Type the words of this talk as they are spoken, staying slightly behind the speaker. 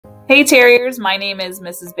Hey Terriers, my name is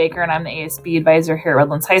Mrs. Baker and I'm the ASB advisor here at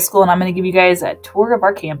Redlands High School, and I'm going to give you guys a tour of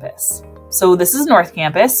our campus. So this is North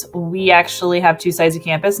Campus. We actually have two sides of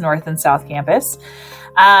campus, North and South Campus,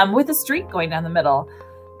 with a street going down the middle.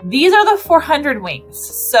 These are the 400 wings.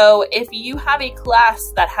 So if you have a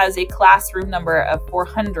class that has a classroom number of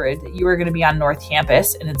 400, you are going to be on North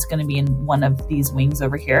Campus, and it's going to be in one of these wings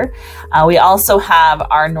over here. We also have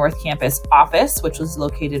our North Campus office, which is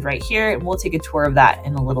located right here, and we'll take a tour of that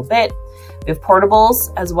in a little bit. We have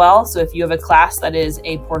portables as well. So if you have a class that is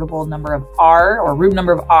a portable number of R or room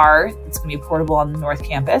number of R, it's going to be portable on the North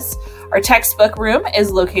Campus. Our textbook room is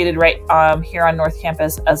located right here on North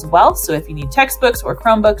Campus as well. So if you need textbooks or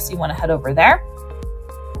Chromebooks, you want to head over there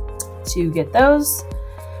to get those.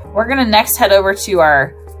 We're going to next head over to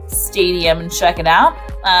our stadium and check it out.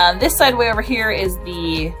 This side way over here is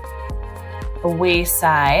the away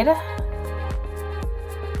side.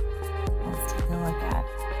 Let's take a look at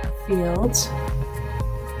our field.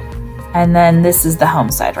 And then this is the home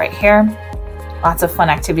side right here. Lots of fun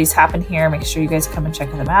activities happen here. Make sure you guys come and check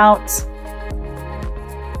them out.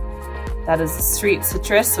 That is the street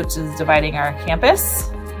citrus, which is dividing our campus.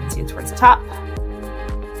 You can see it towards the top.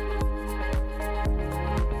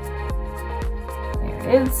 There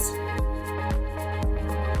it is.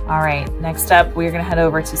 All right, next up, we're gonna head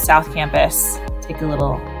over to South Campus. Take a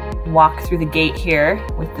little walk through the gate here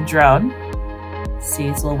with the drone. See,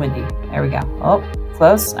 it's a little windy. There we go. Oh,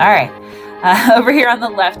 close. All right. Over here on the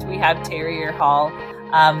left, we have Terrier Hall.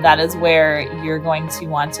 That is where you're going to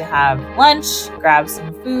want to have lunch, grab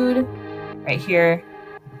some food right here.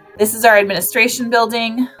 This is our administration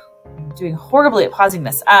building. I'm doing horribly at pausing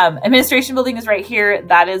this. Administration building is right here.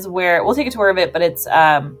 That is where, we'll take a tour of it, but it's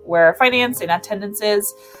where finance and attendance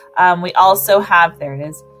is. We also have, there it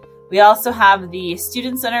is. We also have the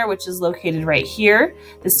Student Center, which is located right here.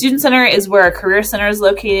 The Student Center is where our Career Center is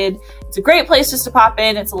located. It's a great place just to pop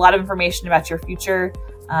in. It's a lot of information about your future.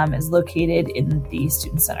 Is located in the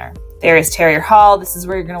Student Center. There is Terrier Hall. This is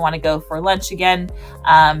where you're going to want to go for lunch again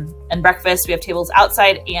and breakfast. We have tables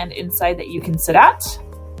outside and inside that you can sit at.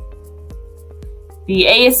 The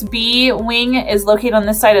ASB wing is located on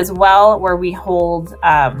this side as well, where we hold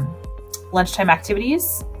lunchtime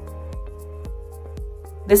activities.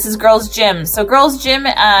 This is Girls Gym. So Girls Gym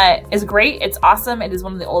is great. It's awesome. It is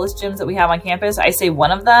one of the oldest gyms that we have on campus. I say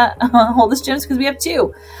one of the oldest gyms because we have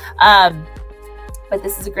two. But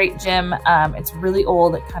this is a great gym. It's really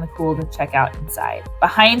old, kind of cool to check out inside.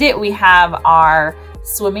 Behind it, we have our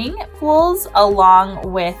swimming pools along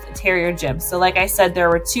with Terrier Gym. So like I said, there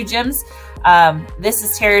were two gyms. This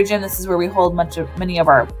is Terrier Gym. This is where we hold many of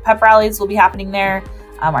our pep rallies will be happening there.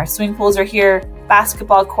 Our swimming pools are here,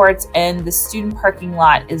 basketball courts, and the student parking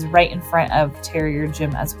lot is right in front of Terrier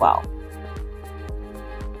Gym as well.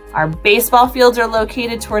 Our baseball fields are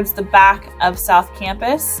located towards the back of South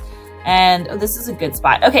Campus. And oh, this is a good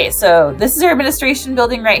spot. Okay, so this is our administration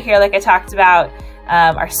building right here, like I talked about.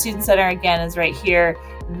 Our student center, again, is right here.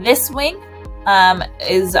 This wing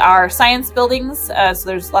is our science buildings. So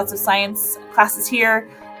there's lots of science classes here.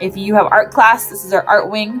 If you have art class, this is our art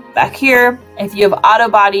wing back here. If you have auto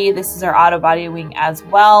body, this is our auto body wing as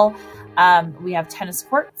well. We have tennis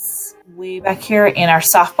courts way back here, and our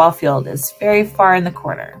softball field is very far in the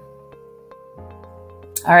corner.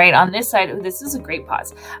 All right, on this side, this is a great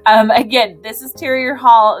pause. Again, this is Terrier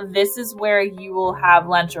Hall. This is where you will have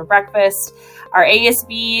lunch or breakfast. Our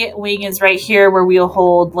ASB wing is right here where we'll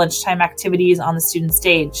hold lunchtime activities on the student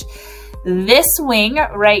stage. This wing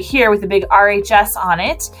right here with the big RHS on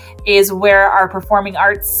it is where our performing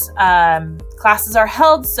arts classes are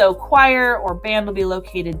held. So choir or band will be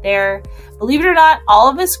located there. Believe it or not, all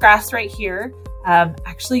of this grass right here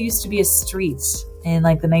actually used to be a street in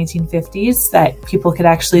like the 1950s that people could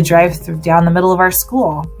actually drive through down the middle of our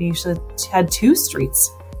school. We usually had two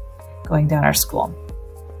streets going down our school.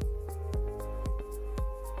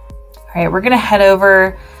 All right, we're gonna head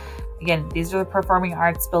over. Again, these are the performing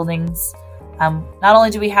arts buildings. Not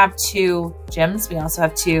only do we have two gyms, we also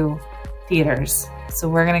have two theaters. So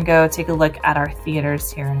we're gonna go take a look at our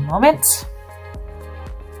theaters here in a moment.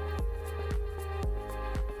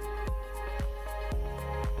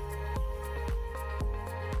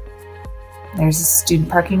 There's a student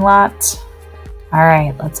parking lot. All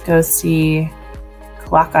right, let's go see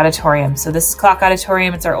Clock Auditorium. So this is Clock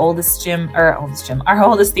Auditorium. It's our oldest gym, our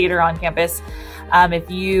oldest theater on campus.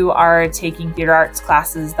 If you are taking theater arts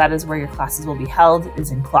classes, that is where your classes will be held,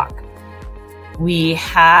 is in Clock. We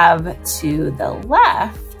have to the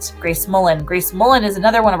left, Grace Mullen. Grace Mullen is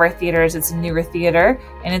another one of our theaters. It's a newer theater,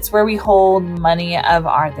 and it's where we hold many of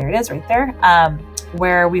our, there it is right there,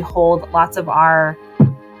 where we hold lots of our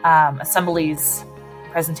assemblies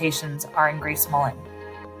presentations are in Grace Mullen.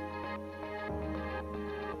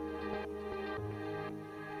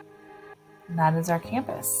 And that is our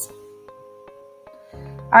campus.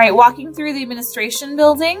 All right, walking through the administration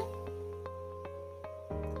building.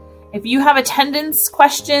 If you have attendance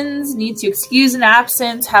questions, need to excuse an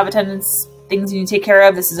absence, have attendance things you need to take care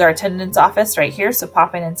of, this is our attendance office right here. So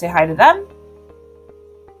pop in and say hi to them.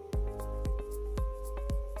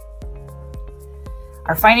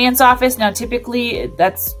 Our finance office, now typically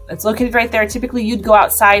it's located right there. Typically you'd go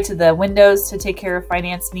outside to the windows to take care of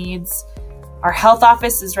finance needs. Our health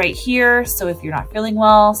office is right here. So if you're not feeling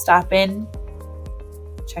well, stop in,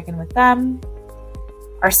 check in with them.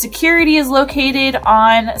 Our security is located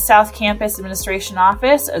on South Campus Administration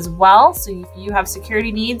Office as well. So if you have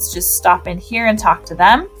security needs, just stop in here and talk to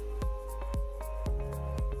them.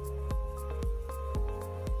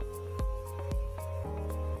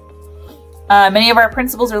 Many of our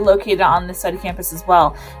principals are located on this side of campus as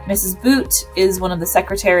well. Mrs. Boot is one of the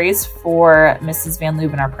secretaries for Mrs. Van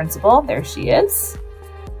Leuven, our principal. There she is.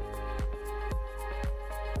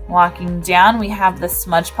 Walking down, we have the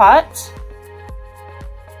smudge pot.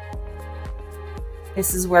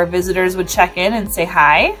 This is where visitors would check in and say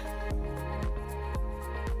hi.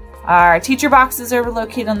 Our teacher boxes are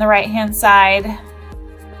located on the right-hand side.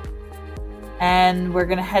 And we're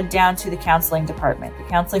gonna head down to the counseling department. The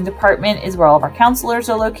counseling department is where all of our counselors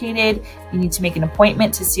are located. You need to make an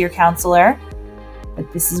appointment to see your counselor,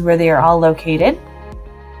 but this is where they are all located.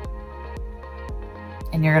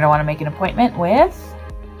 And you're gonna wanna make an appointment with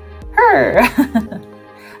her.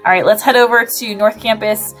 All right, let's head over to North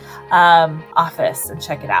Campus office and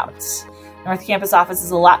check it out. North Campus office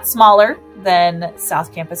is a lot smaller than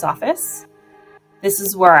South Campus office. This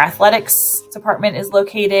is where our athletics department is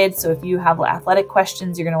located. So if you have athletic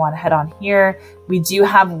questions, you're going to want to head on here. We do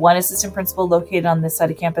have one assistant principal located on this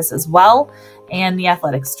side of campus as well, and the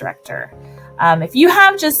athletics director. If you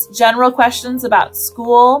have just general questions about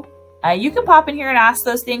school, you can pop in here and ask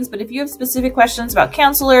those things. But if you have specific questions about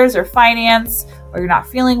counselors or finance, or you're not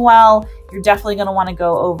feeling well, you're definitely going to want to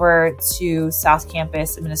go over to South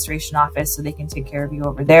Campus Administration Office so they can take care of you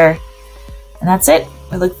over there. And that's it.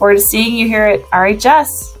 We look forward to seeing you here at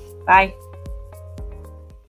RHS. Bye.